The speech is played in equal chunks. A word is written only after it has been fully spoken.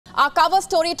Our cover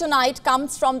story tonight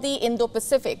comes from the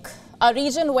Indo-Pacific, a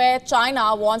region where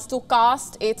China wants to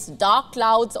cast its dark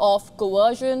clouds of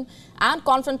coercion and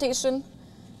confrontation.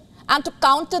 And to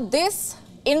counter this,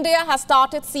 India has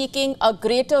started seeking a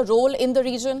greater role in the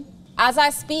region. As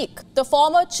I speak, the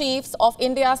former chiefs of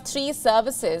India's 3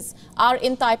 services are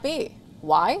in Taipei.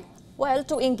 Why? Well,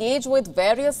 to engage with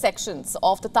various sections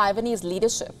of the Taiwanese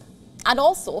leadership and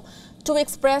also to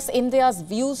express India's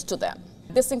views to them.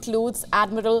 This includes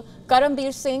Admiral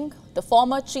Gambhir Singh, the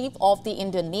former chief of the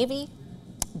Indian Navy,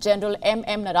 General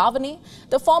M.M. Naravane,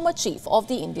 the former chief of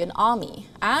the Indian Army,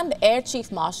 and Air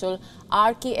Chief Marshal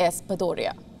R.K.S.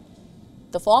 Bhadoria,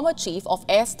 the former chief of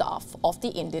Air Staff of the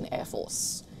Indian Air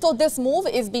Force. So this move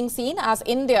is being seen as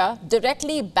India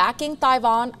directly backing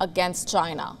Taiwan against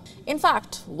China. In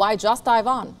fact, why just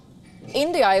Taiwan?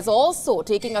 India is also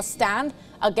taking a stand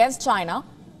against China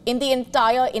in the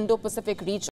entire Indo-Pacific region.